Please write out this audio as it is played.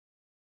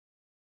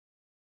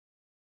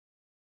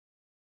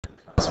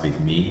with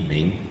me,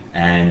 Ming,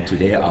 and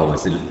today our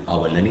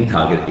learning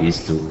target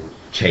is to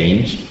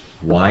change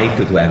y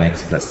equal to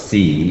mx plus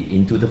c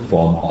into the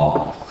form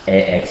of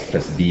ax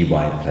plus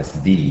by plus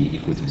d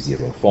equal to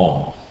 0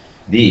 form.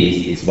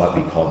 This is what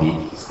we call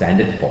the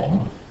standard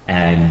form,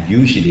 and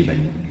usually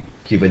when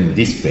given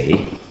this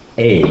way,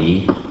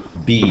 a,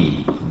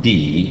 b,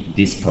 d,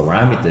 these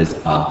parameters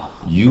are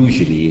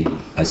usually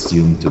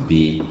assumed to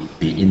be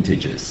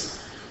integers.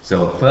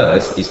 So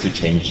first is to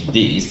change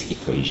this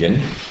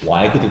equation,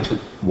 y equal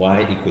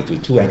to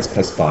 2x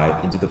plus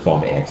 5 into the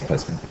form ax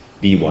plus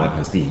by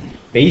plus d.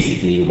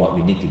 Basically, what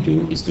we need to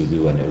do is to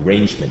do an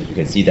arrangement. You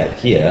can see that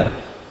here,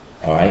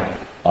 all right,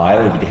 I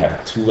already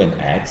have 2 and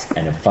x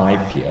and a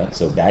 5 here,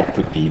 so that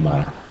could be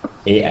my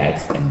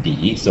ax and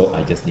b, so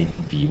I just need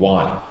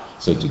by.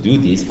 So to do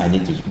this, I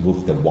need to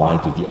move the y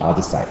to the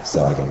other side.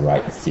 So I can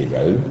write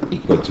 0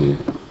 equal to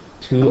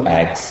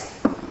 2x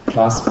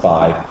plus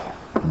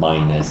 5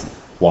 minus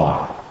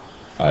y.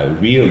 I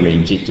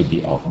rearrange it to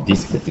be of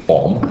this particular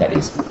form, that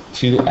is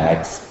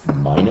 2x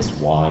minus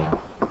y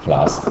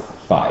plus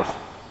 5.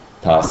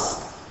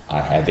 Thus, I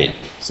have it.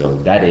 So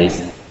that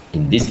is,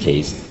 in this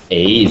case,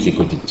 a is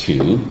equal to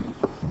 2,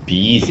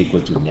 b is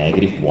equal to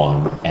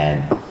 -1,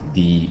 and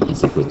d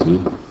is equal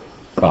to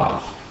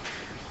 5.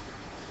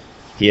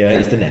 Here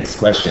is the next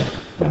question,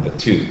 number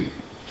 2.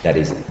 That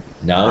is,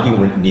 now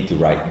you need to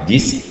write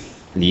this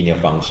linear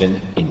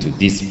function into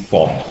this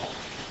form.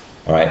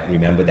 All right,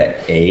 remember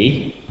that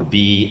a,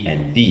 b,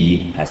 and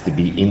d has to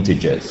be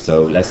integers.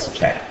 So let's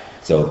check.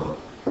 So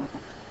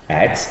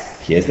x,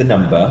 here's the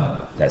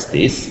number, that's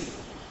this,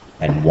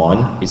 and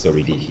 1 is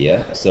already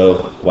here.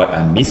 So what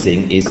I'm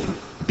missing is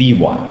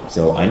by.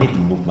 So I need to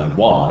move my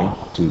y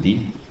to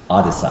the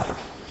other side.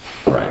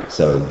 All right,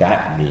 so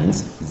that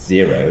means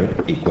 0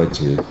 equal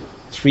to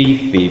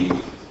 3/5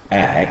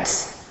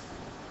 x,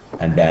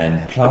 and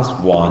then plus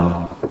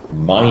 1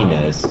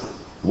 minus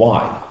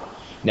y.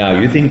 Now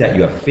you think that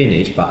you are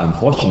finished, but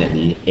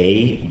unfortunately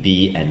a,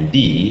 b, and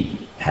d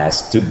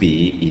has to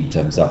be in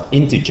terms of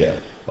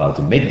integer. Well,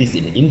 to make this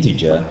an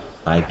integer,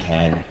 I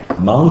can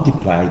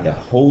multiply the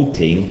whole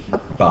thing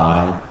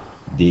by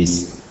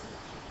this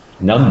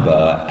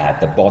number at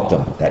the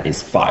bottom, that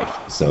is 5.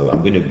 So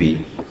I'm going to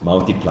be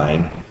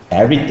multiplying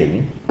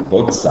everything,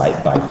 both sides,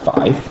 by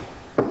 5.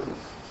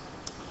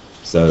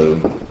 So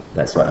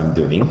that's what I'm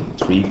doing,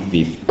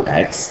 3/5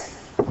 x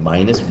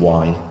minus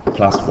y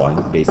plus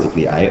 1.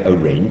 Basically, I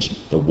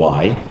arrange the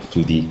y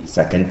to the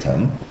second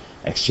term,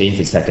 exchange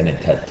the second and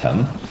third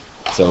term.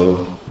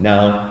 So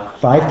now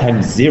 5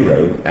 times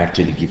 0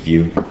 actually give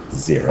you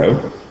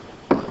 0.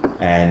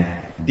 And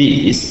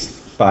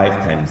this 5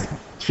 times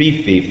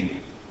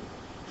 3/5,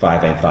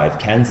 5 and 5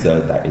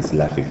 cancel, that is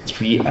left with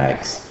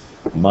 3x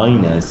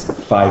minus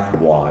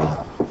 5y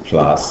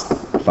plus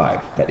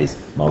 5. That is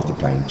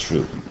multiplying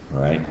through,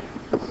 right?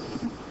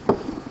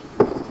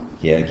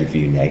 Here give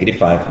you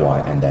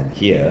 -5y, and then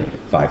here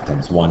 5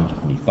 times 1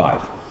 give me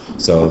 5.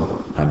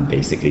 So I'm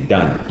basically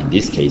done. In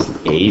this case,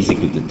 a is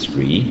equal to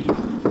 3,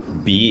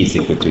 b is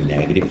equal to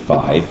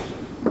 -5,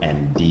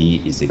 and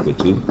d is equal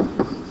to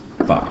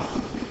 5.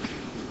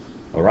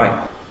 All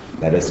right,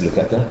 let us look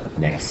at the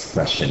next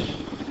question.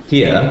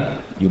 Here,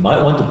 you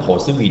might want to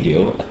pause the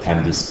video,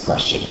 attempt this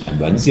question,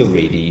 and once you're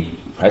ready,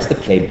 press the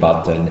play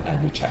button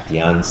and you check the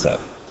answer.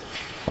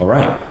 All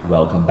right,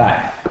 welcome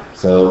back.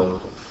 So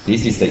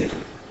this is the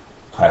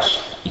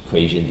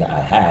equation that I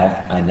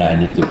have, and I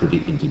need to put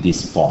it into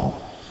this form.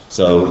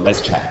 So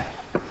let's check.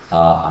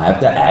 I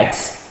have the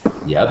x,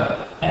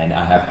 yep, and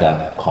I have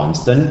the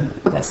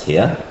constant, that's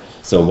here.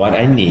 So what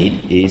I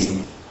need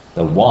is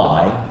the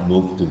y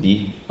moved to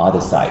the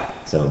other side,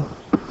 so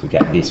to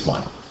get this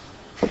one.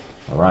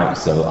 All right,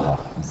 so I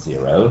have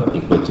 0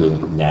 equal to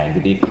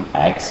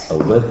 -x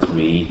over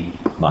 3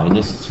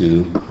 minus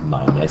 2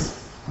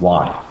 minus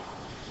y.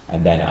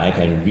 And then I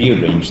can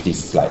rearrange this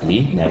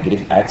slightly,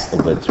 -x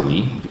over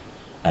 3,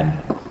 and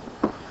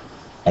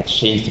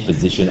exchange the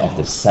position of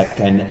the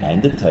second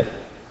and the third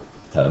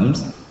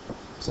terms.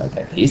 So I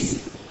get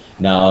this.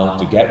 Now,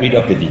 to get rid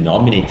of the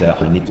denominator,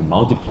 I need to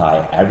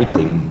multiply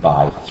everything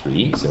by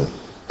 3. So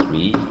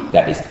 3,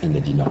 that is in the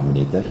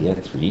denominator here,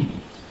 3.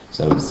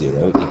 So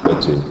 0 equal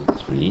to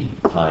 3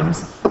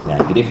 times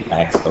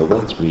 -x over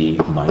 3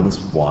 minus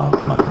 1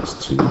 minus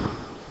 2.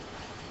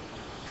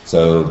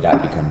 So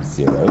that becomes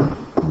 0.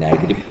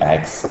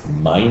 -x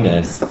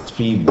minus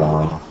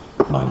 3y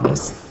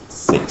minus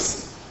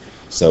 6.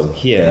 So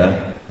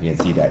here you can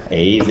see that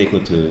a is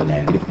equal to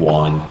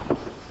 -1,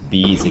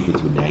 b is equal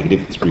to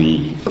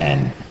 -3,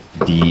 and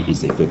d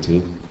is equal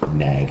to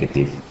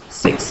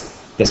 -6.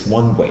 That's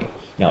one way.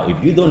 Now,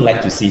 if you don't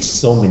like to see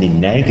so many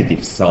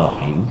negative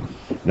signs,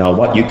 now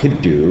what you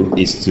could do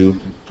is to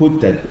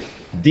put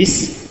this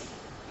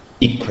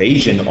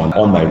equation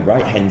on my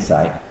right hand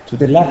side to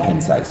the left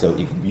hand side. So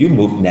if you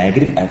move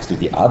 -x to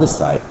the other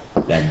side,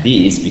 then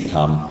this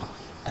becomes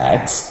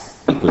x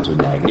equal to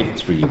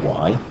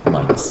 -3y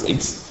minus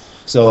 6.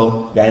 So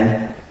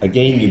then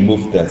again you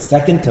move the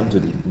second term to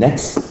the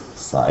next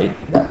side,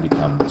 that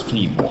becomes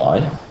 3y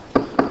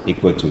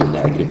equal to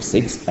negative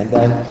 6, and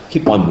then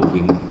keep on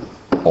moving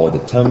all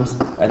the terms,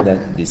 and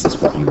then this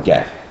is what you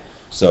get.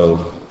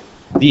 So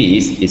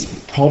this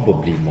is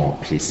probably more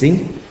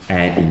pleasing,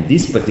 and in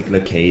this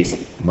particular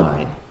case,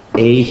 my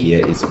A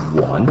here is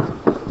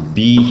 1,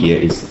 B here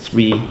is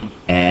 3,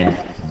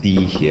 and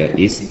D here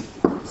is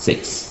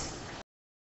 6.